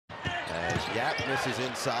Yap misses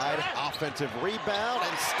inside. Offensive rebound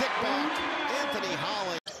and stick back. Anthony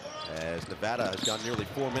Holland. As Nevada has gone nearly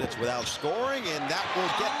 4 minutes without scoring, and that will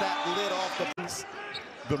get that lid off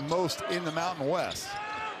the most in the Mountain West.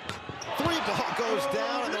 Three ball goes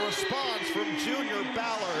down, and the response from Junior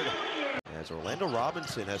Ballard. As Orlando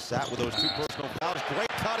Robinson has sat with those two personal fouls. Great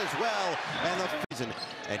cut as well, and the season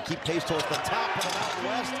and keep pace towards the top of the Mountain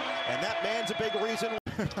West, and that man's a big reason.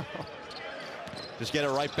 Just get it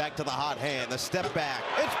right back to the hot hand. The step back,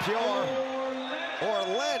 it's pure.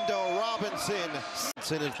 Orlando Robinson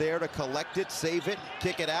is there to collect it, save it,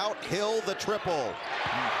 kick it out. Hill the triple.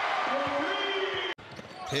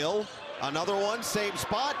 Hill, another one, same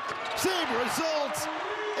spot, same results.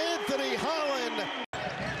 Anthony Holland.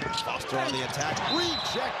 Foster on the attack,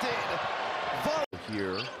 rejected.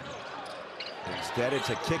 Here. Instead, it's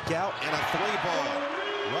a kick out and a three ball.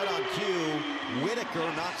 Right on cue,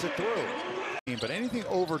 Whitaker knocks it through. But anything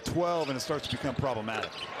over 12 and it starts to become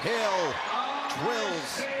problematic. Hill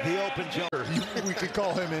drills the open jumper. We could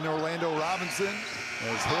call him an Orlando Robinson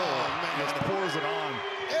as Hill just pours it on.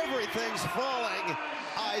 Everything's falling.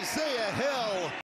 Isaiah Hill